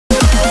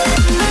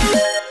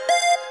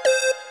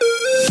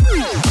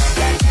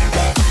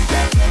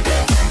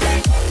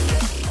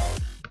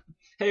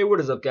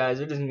What is up, guys?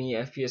 It is me,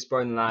 FPS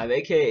Spartan Live,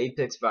 aka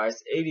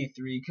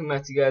ApexVirus83, coming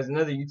back to you guys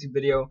another YouTube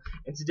video.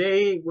 And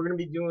today we're going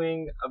to be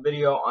doing a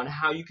video on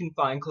how you can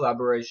find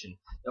collaboration.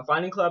 Now,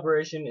 finding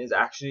collaboration is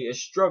actually a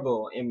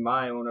struggle in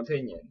my own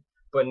opinion,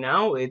 but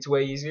now it's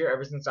way easier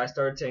ever since I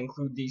started to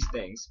include these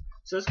things.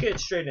 So let's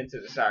get straight into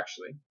this.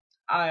 Actually,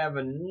 I have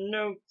a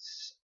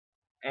notes,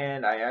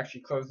 and I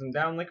actually closed them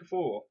down like a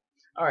fool.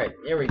 All right,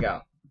 here we go.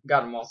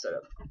 Got them all set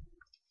up.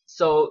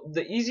 So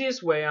the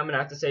easiest way, I'm going to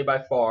have to say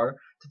by far,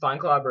 to find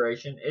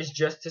collaboration is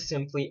just to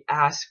simply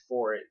ask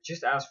for it.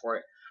 Just ask for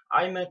it.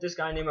 I met this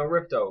guy named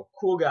Erypto.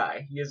 Cool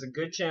guy. He has a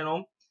good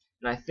channel,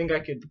 and I think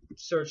I could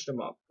search him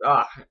up.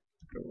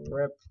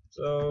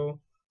 Erypto.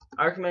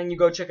 I recommend you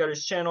go check out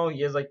his channel.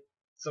 He has like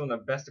some of the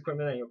best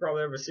equipment that you'll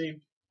probably ever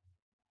see.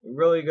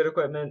 Really good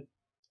equipment.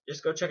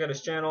 Just go check out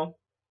his channel.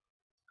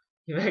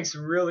 He makes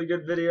really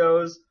good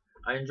videos.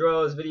 I enjoy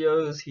all his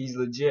videos. He's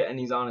legit and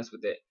he's honest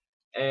with it.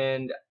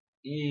 And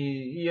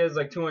he has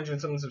like 200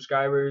 and something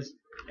subscribers,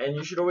 and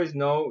you should always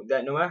know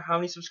that no matter how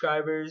many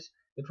subscribers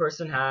the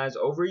person has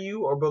over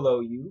you or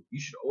below you,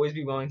 you should always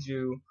be willing to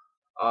do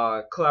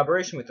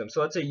collaboration with them.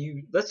 So let's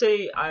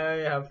say I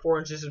have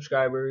 400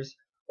 subscribers,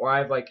 or I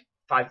have like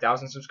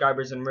 5,000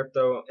 subscribers in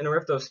Erypto, and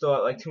Erypto's still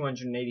at like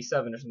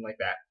 287 or something like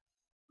that.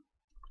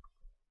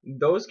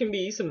 Those can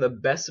be some of the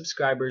best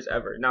subscribers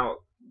ever. Now,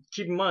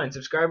 keep in mind,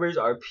 subscribers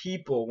are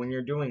people when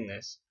you're doing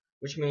this.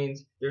 Which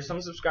means there's some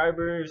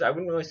subscribers, I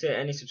wouldn't really say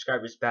any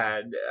subscribers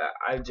bad.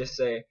 I'd just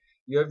say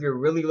you have your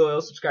really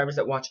loyal subscribers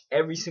that watch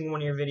every single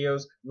one of your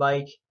videos,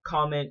 like,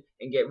 comment,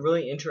 and get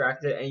really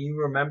interactive, and you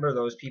remember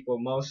those people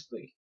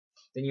mostly.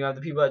 Then you have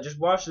the people that just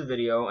watch the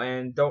video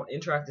and don't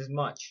interact as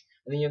much.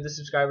 And then you have the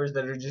subscribers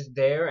that are just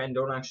there and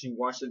don't actually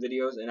watch the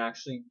videos, and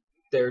actually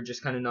they're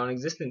just kind of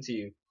non-existent to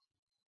you.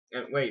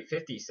 And wait,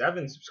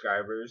 57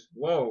 subscribers?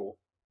 Whoa.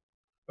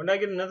 When did I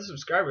get another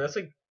subscriber? That's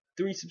like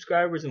 3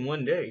 subscribers in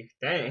one day.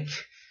 Dang,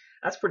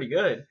 that's pretty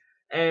good.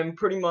 And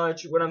pretty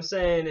much what I'm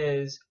saying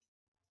is,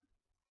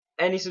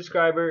 any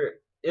subscriber,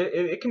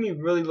 it can be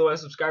really low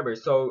as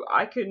subscribers. So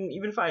I couldn't,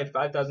 even if I had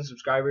 5,000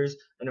 subscribers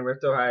and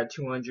Erypto had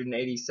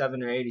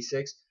 287 or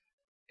 86,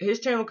 his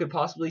channel could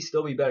possibly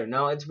still be better.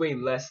 Now it's way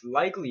less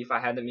likely if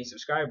I had that many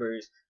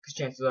subscribers, because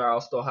chances are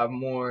I'll still have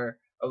more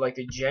of like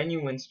the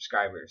genuine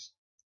subscribers.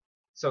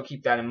 So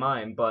keep that in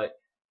mind. But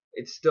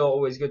it's still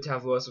always good to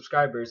have low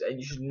subscribers, and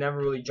you should never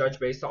really judge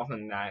based off of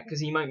that, because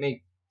he might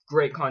make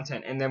great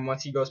content, and then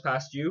once he goes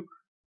past you,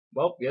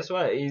 well, guess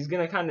what? He's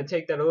gonna kind of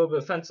take that a little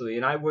bit offensively,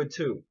 and I would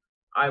too,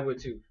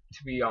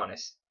 to be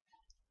honest.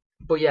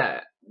 But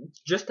yeah,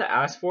 just to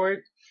ask for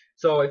it.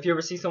 So if you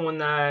ever see someone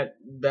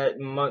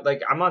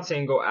like, I'm not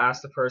saying go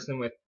ask the person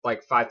with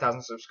like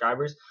 5,000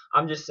 subscribers.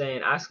 I'm just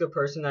saying ask a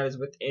person that is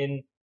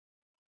within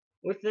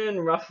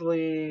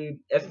roughly,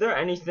 if they're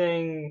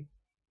anything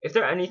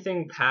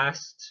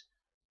past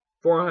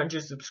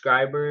 400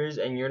 subscribers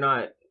and you're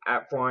not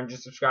at 400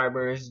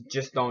 subscribers,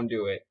 just don't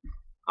do it.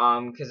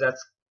 Because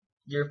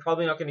you're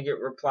probably not going to get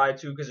replied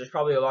to, because there's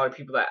probably a lot of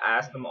people that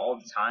ask them all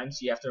the time, so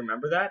you have to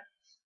remember that.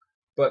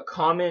 But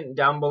comment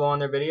down below on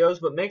their videos,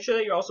 but make sure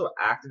that you're also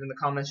active in the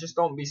comments. Just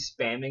don't be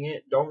spamming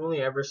it. Don't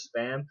really ever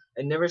spam,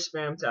 and never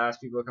spam to ask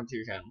people to come to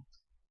your channel.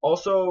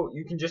 Also,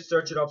 you can just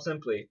search it up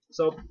simply.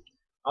 So,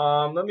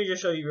 let me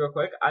just show you real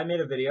quick. I made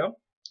a video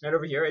right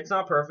over here. It's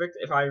not perfect.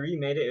 If I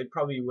remade it, it'd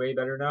probably be way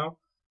better now,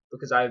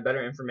 because I have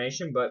better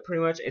information. But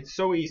pretty much, it's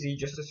so easy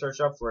just to search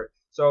up for it.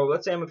 So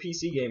let's say I'm a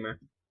PC gamer.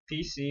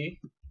 PC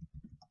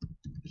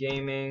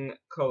gaming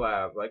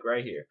collab, like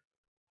right here.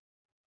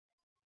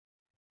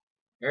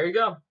 There you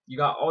go. You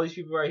got all these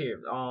people right here.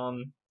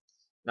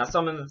 Now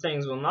some of the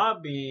things will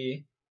not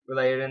be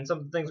related, and some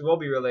of the things will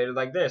be related,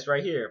 like this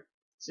right here.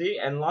 See,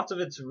 and lots of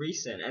it's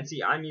recent. And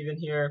see, I'm even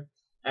here.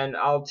 And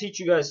I'll teach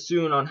you guys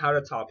soon on how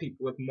to top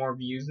people with more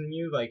views than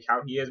you, like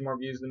how he has more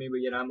views than me,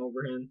 but yet I'm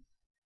over him,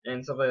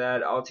 and stuff like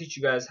that. I'll teach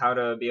you guys how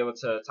to be able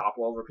to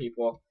topple over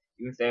people,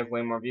 even if they have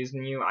way more views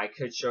than you. I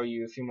could show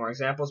you a few more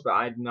examples, but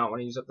I do not want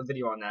to use up the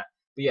video on that.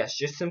 But yes,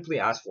 just simply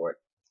ask for it.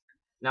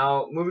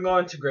 Now, moving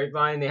on to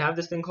Grapevine, they have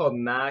this thing called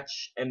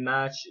Match, and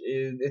Match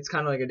it's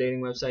kind of like a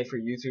dating website for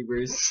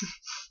YouTubers.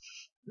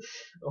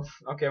 Oh,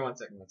 okay, one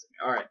second.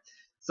 Alright,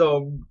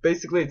 so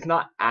basically it's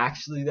not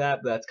actually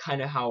that, but that's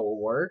kind of how it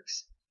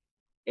works.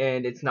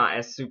 And it's not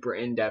as super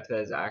in-depth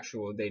as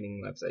actual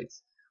dating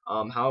websites.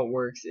 How it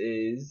works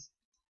is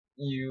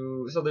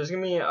so there's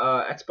gonna be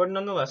a X button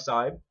on the left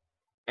side,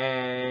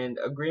 and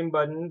a green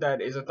button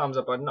that is a thumbs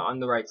up button on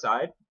the right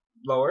side,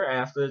 lower, and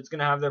after it's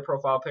gonna have their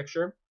profile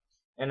picture,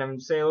 and then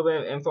say a little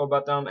bit of info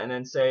about them, and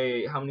then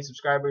say how many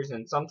subscribers,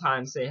 and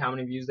sometimes say how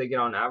many views they get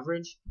on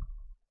average,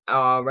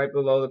 right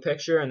below the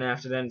picture, and then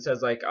after that it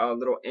says like a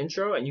little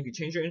intro, and you can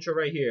change your intro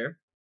right here.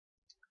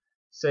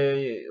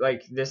 Say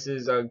like, this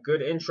is a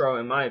good intro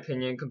in my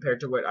opinion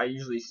compared to what I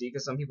usually see,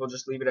 because some people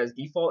just leave it as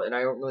default, and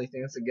I don't really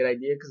think that's a good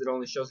idea, because it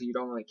only shows that you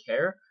don't really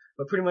care.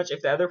 But pretty much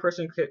if the other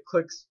person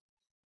clicks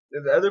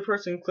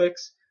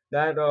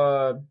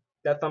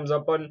that thumbs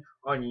up button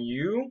on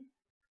you,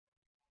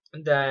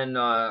 then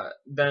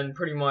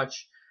pretty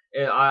much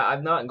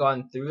I've not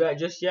gone through that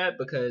just yet,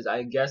 because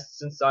I guess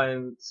since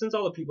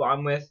all the people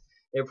I'm with,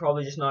 they're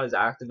probably just not as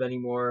active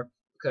anymore,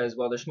 because,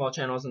 well, they're small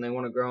channels and they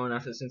want to grow,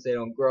 and since they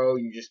don't grow,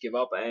 you just give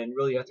up, and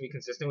really you have to be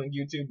consistent with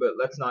YouTube. But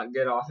let's not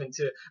get off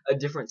into a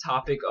different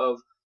topic of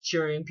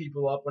cheering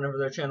people up whenever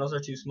their channels are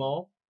too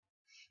small,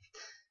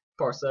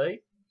 per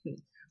se.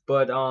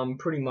 But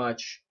pretty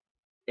much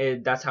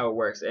that's how it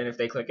works. And if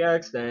they click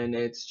X, then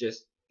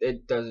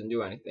it doesn't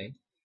do anything.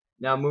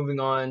 Now moving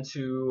on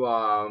to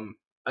not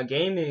a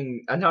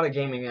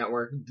gaming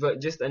network,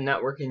 but just a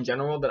network in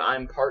general that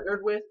I'm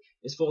partnered with,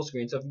 is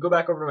Fullscreen. So if you go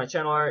back over to my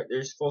channel art,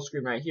 there's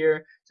Fullscreen right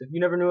here. So if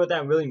you never knew what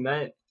that really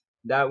meant,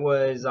 that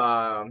was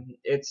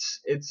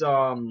it's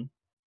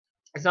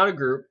not a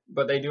group,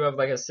 but they do have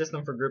like a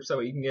system for groups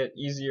so you can get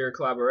easier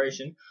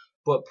collaboration.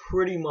 But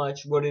pretty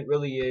much what it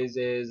really is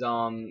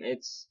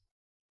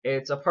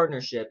it's a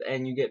partnership,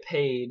 and you get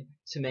paid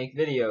to make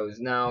videos.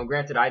 Now,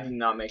 granted, I do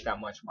not make that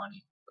much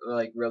money.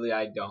 Like, really,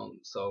 I don't.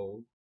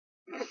 So,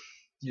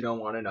 you don't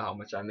want to know how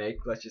much I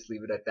make. Let's just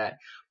leave it at that.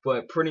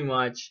 But pretty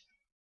much,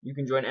 you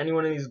can join any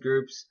one of these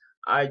groups.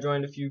 I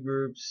joined a few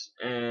groups,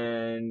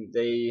 and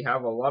they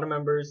have a lot of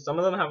members. Some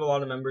of them have a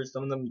lot of members.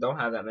 Some of them don't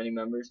have that many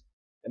members.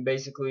 And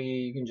basically,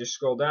 you can just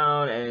scroll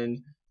down and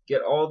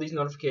get all these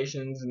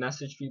notifications,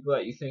 message people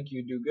that you think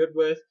you do good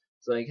with,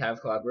 so like have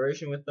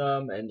collaboration with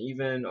them. And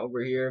even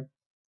over here,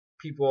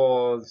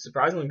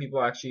 surprisingly,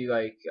 people actually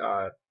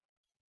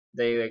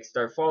they like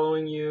start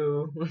following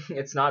you.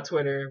 It's not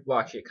Twitter, well,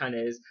 actually it kind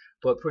of is,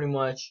 but pretty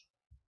much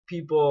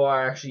people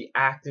are actually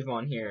active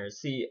on here.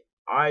 See,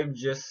 I've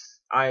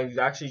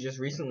actually just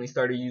recently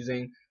started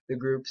using the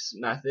groups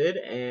method,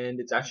 and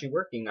it's actually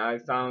working. I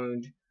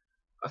found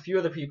a few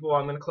other people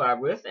I'm going to collab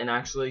with, and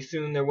actually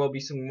soon there will be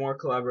some more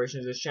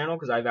collaborations with this channel,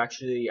 because I've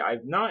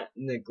not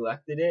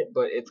neglected it,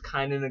 but it's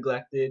kind of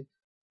neglected,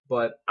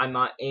 but I'm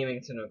not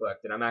aiming to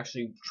neglect it. I'm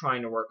actually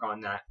trying to work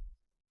on that.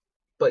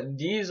 But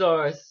these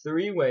are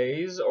 3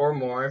 ways or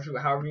more,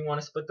 however you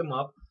want to split them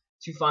up,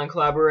 to find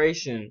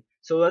collaboration.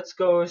 So let's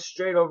go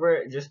straight over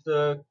it, just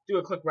to do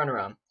a quick run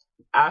around.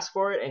 Ask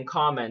for it in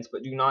comments,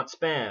 but do not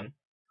spam,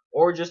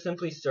 or just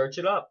simply search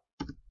it up.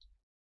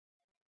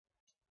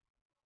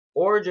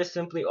 Or just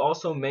simply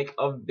also make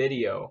a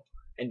video.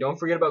 And don't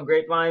forget about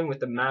Grapevine with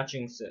the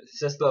matching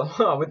system.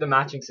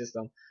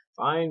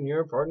 Find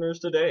your partners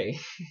today.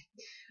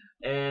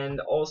 And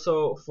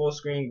also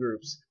Fullscreen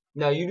groups.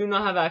 Now, you do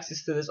not have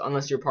access to this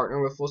unless you're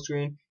partnered with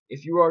Fullscreen.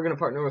 If you are going to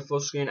partner with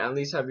Fullscreen, at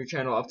least have your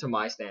channel up to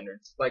my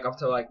standards, like up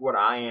to like what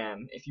I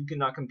am. If you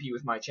cannot compete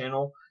with my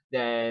channel,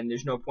 then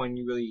there's no point in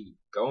you really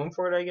going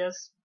for it, I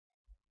guess.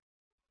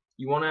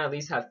 You want to at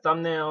least have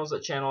thumbnails,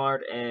 a channel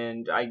art,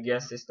 and I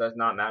guess this does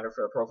not matter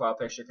for a profile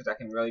picture because that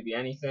can really be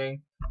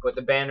anything. But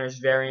the banner is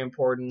very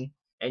important,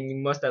 and you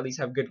must at least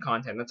have good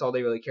content. That's all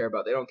they really care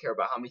about. They don't care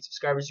about how many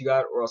subscribers you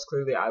got, or else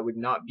clearly I would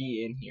not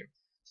be in here.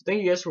 So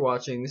thank you guys for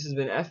watching. This has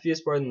been FPS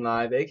Spartan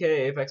Live,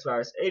 aka Apex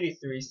Virus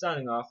 83,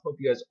 signing off. Hope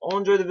you guys all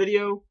enjoyed the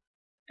video,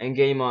 and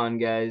game on,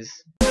 guys.